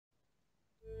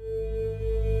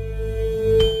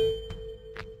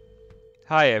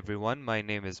Hi everyone, my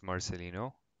name is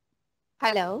Marcelino.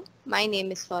 Hello, my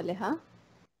name is Saleha.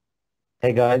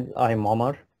 Hey guys, I'm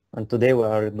Omar, and today we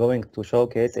are going to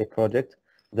showcase a project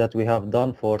that we have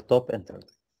done for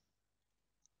TopInterns.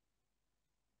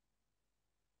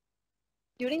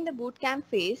 During the bootcamp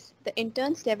phase, the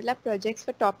interns develop projects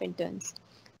for top interns.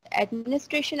 The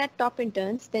administration at top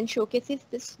interns then showcases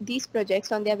these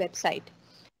projects on their website.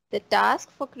 The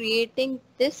task for creating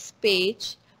this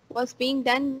page was being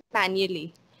done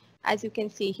manually. As you can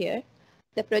see here,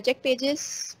 the project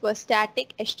pages were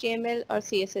static HTML or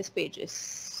CSS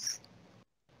pages.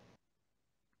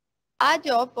 Our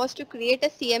job was to create a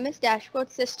CMS dashboard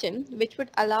system which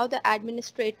would allow the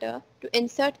administrator to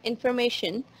insert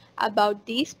information about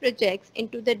these projects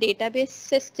into the database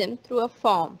system through a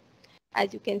form,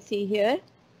 as you can see here,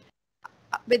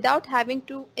 without having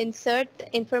to insert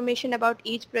the information about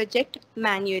each project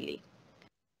manually.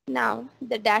 Now,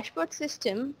 the dashboard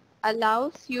system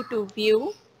allows you to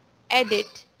view,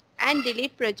 edit, and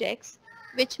delete projects,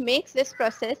 which makes this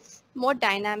process more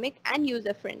dynamic and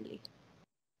user-friendly.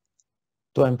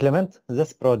 To implement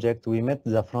this project, we met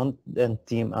the front-end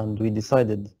team and we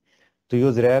decided to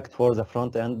use React for the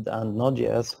front-end and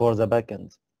Node.js for the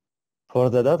back-end. For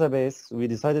the database, we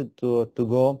decided to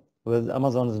go with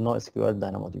Amazon's NoSQL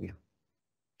DynamoDB.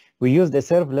 We used a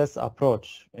serverless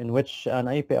approach in which an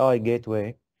API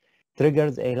gateway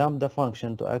triggers a Lambda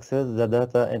function to access the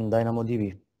data in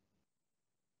DynamoDB.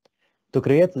 To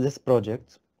create this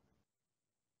project,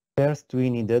 first we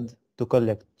needed to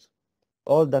collect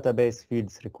all database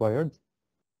fields required,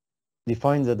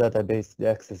 define the database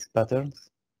access patterns,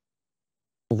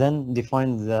 then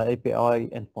define the API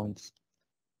endpoints.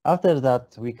 After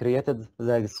that, we created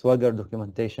the Swagger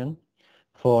documentation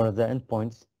for the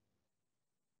endpoints.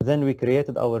 Then we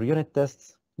created our unit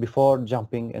tests before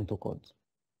jumping into code.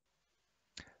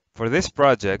 For this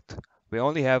project, we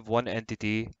only have one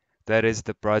entity, that is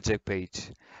the project page.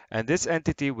 And this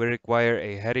entity will require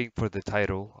a heading for the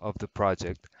title of the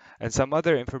project and some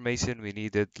other information we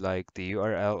needed like the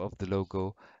URL of the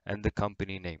logo and the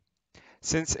company name.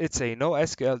 Since it's a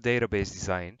NoSQL database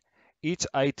design, each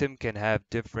item can have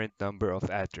different number of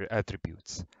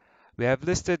attributes. We have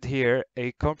listed here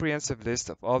a comprehensive list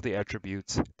of all the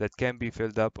attributes that can be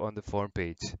filled up on the form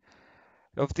page.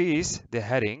 Of these, the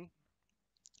heading,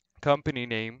 company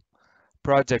name,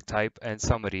 project type, and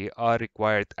summary are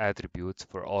required attributes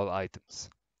for all items.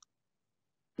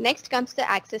 Next comes the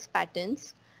access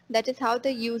patterns. That is how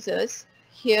the users,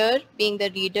 here being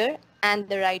the reader and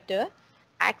the writer,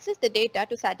 access the data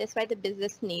to satisfy the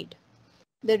business need.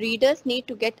 The readers need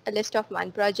to get a list of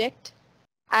one project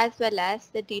as well as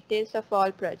the details of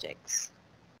all projects.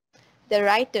 The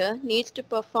writer needs to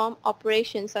perform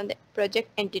operations on the project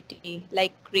entity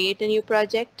like create a new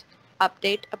project,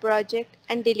 update a project,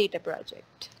 and delete a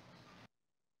project.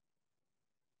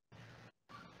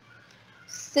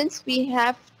 Since we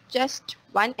have just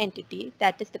one entity,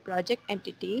 that is the project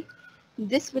entity,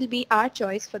 this will be our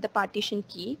choice for the partition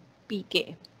key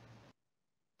PK.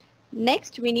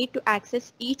 Next, we need to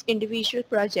access each individual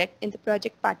project in the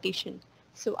project partition.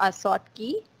 So our sort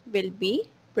key will be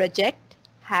project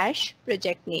hash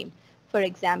project name. For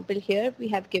example, here we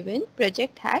have given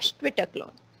project hash Twitter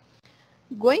clone.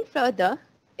 Going further,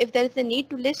 if there is a need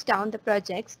to list down the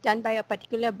projects done by a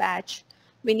particular batch,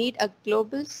 we need a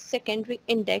global secondary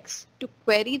index to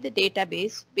query the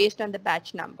database based on the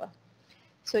batch number.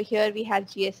 So here we have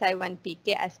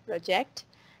GSI1PK as project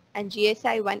and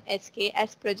GSI1SK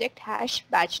as project hash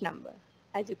batch number.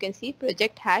 As you can see,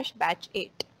 project hash batch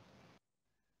 8.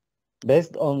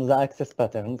 Based on the access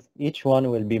patterns, each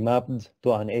one will be mapped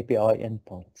to an API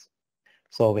endpoint.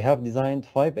 So we have designed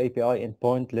 5 API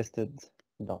endpoints listed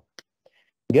down.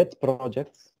 Get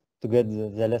projects to get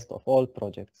the list of all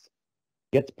projects.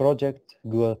 Get project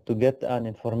to get an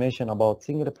information about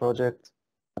single project.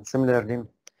 And similarly,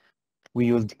 we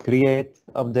used create,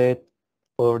 update,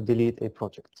 or delete a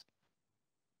project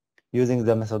using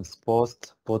the methods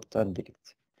post, put, and delete.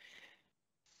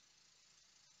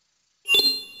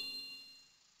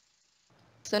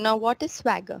 So now what is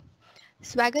Swagger?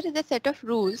 Swagger is a set of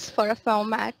rules for a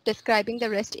format describing the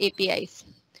REST APIs.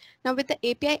 Now with the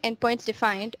API endpoints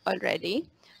defined already,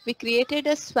 we created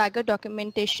a Swagger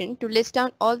documentation to list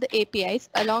down all the APIs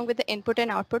along with the input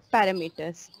and output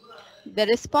parameters. The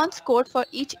response code for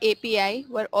each API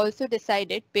were also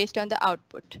decided based on the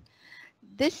output.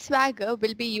 This Swagger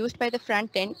will be used by the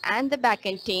front-end and the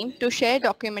back-end team to share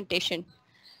documentation.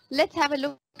 Let's have a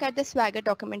look at the Swagger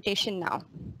documentation now.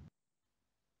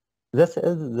 This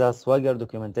is the Swagger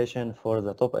documentation for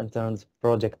the TopInterns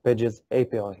project pages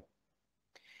API.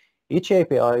 Each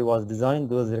API was designed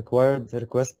with required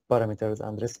request parameters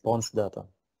and response data.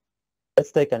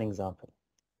 Let's take an example.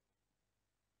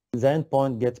 The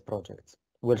endpoint get project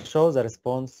will show the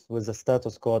response with the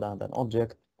status code and an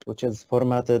object which is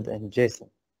formatted in JSON,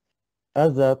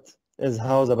 as that is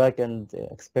how the backend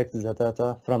expects the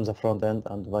data from the front end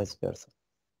and vice versa.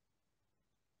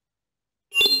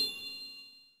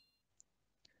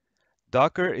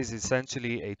 Docker is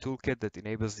essentially a toolkit that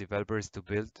enables developers to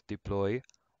build, deploy,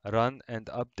 run, and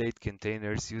update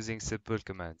containers using simple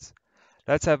commands.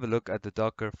 Let's have a look at the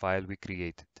Docker file we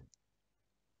created.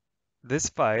 This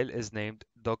file is named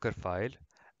Dockerfile,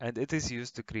 and it is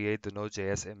used to create the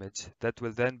Node.js image that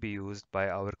will then be used by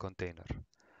our container.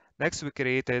 Next, we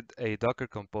created a Docker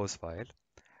Compose file.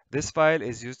 This file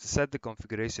is used to set the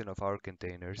configuration of our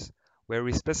containers, where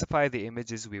we specify the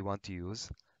images we want to use,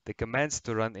 the commands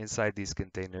to run inside these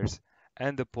containers,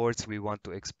 and the ports we want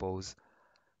to expose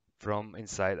from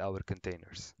inside our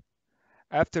containers.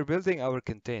 After building our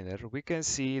container, we can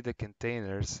see the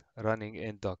containers running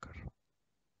in Docker.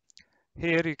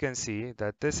 Here you can see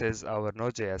that this is our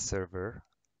Node.js server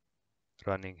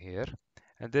running here,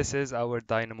 and this is our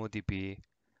DynamoDB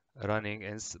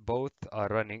running, both are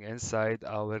running inside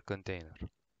our container.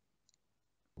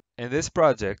 In this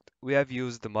project, we have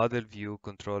used the Model View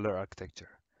Controller Architecture,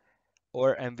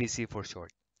 or MVC for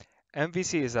short.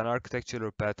 MVC is an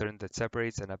architectural pattern that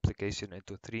separates an application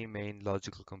into three main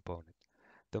logical components: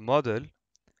 the model,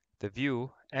 the view,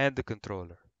 and the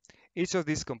controller. Each of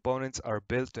these components are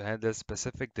built to handle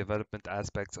specific development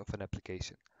aspects of an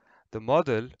application. The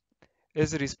model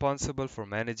is responsible for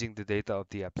managing the data of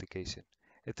the application.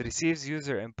 It receives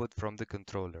user input from the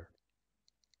controller.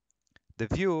 The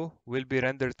view will be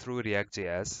rendered through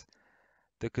React.js.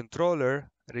 The controller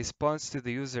responds to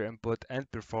the user input and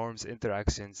performs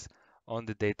interactions on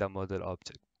the data model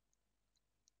object.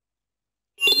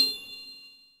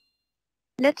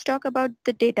 Let's talk about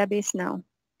the database now.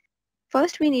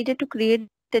 First, we needed to create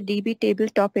the DB table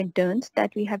TopInterns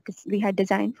that we had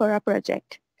designed for our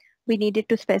project. We needed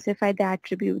to specify the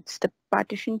attributes, the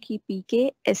partition key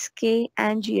PK, SK,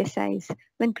 and GSIs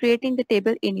when creating the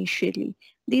table initially.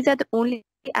 These are the only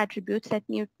attributes that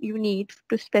you need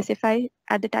to specify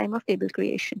at the time of table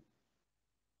creation.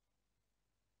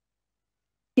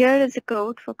 Here is the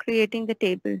code for creating the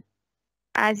table.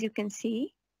 As you can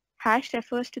see, hash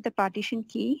refers to the partition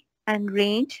key and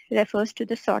range refers to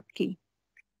the sort key.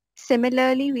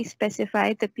 Similarly, we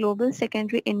specify the global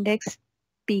secondary index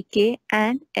PK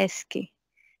and SK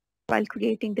while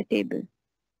creating the table.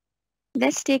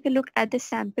 Let's take a look at the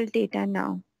sample data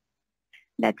now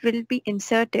that will be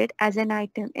inserted as an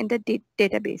item in the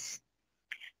database.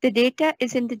 The data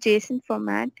is in the JSON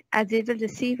format as we will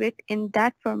receive it in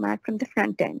that format from the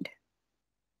front end.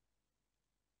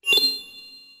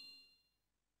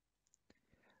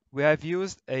 We have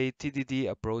used a TDD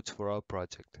approach for our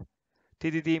project.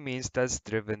 TDD means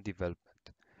test-driven development,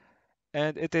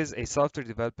 and it is a software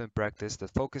development practice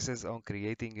that focuses on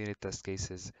creating unit test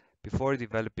cases before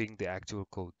developing the actual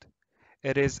code.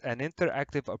 It is an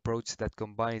interactive approach that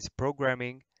combines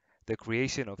programming, the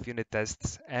creation of unit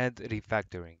tests, and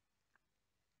refactoring.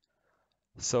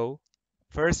 So,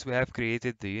 first we have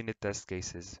created the unit test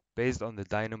cases based on the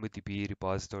DynamoDB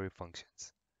repository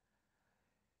functions.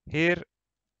 Here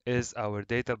is our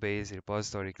database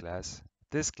repository class.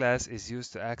 This class is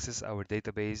used to access our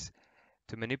database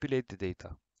to manipulate the data.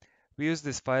 We use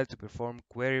this file to perform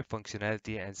query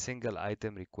functionality and single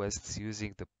item requests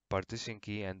using the partition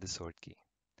key and the sort key.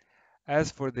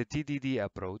 As for the TDD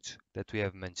approach that we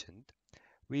have mentioned,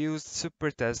 we used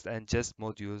supertest and jest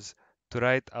modules to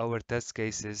write our test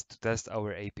cases to test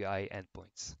our API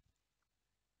endpoints.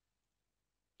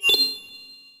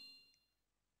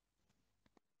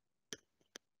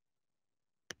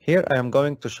 Here I am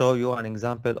going to show you an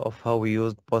example of how we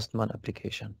used Postman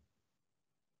application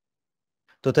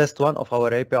to test one of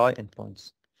our API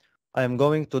endpoints. I am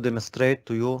going to demonstrate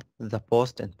to you the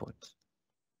post endpoint.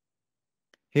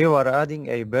 Here we are adding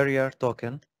a barrier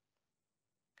token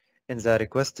in the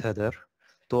request header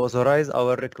to authorize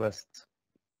our request.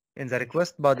 In the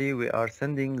request body, we are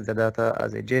sending the data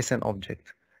as a JSON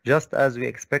object, just as we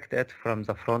expect it from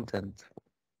the front end.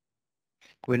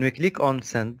 When we click on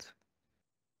send,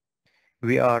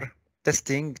 we are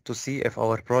testing to see if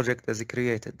our project is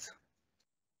created.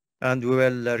 And we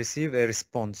will receive a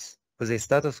response with a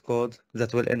status code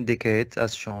that will indicate,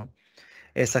 as shown,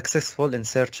 a successful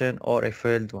insertion or a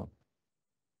failed one.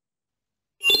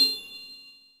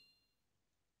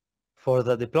 For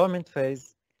the deployment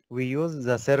phase, we use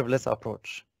the serverless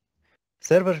approach.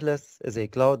 Serverless is a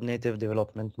cloud-native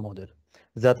development model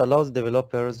that allows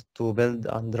developers to build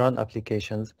and run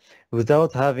applications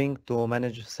without having to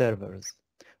manage servers.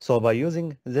 So by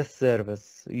using this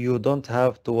service, you don't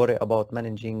have to worry about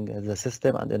managing the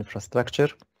system and infrastructure.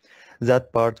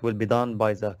 That part will be done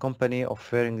by the company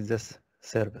offering this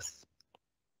service.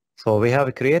 So we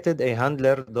have created a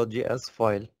handler.js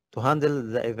file to handle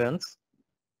the events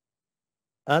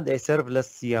and a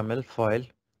serverless YAML file,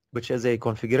 which is a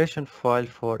configuration file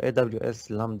for AWS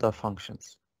Lambda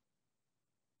functions.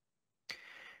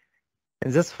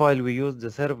 In this file, we use the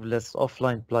serverless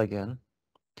offline plugin,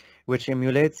 which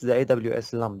emulates the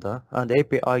AWS Lambda and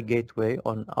API gateway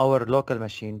on our local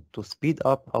machine to speed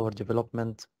up our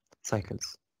development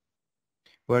cycles,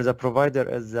 where the provider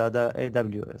is the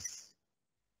AWS.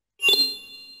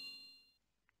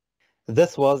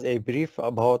 This was a brief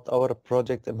about our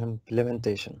project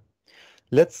implementation.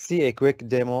 Let's see a quick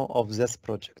demo of this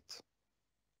project.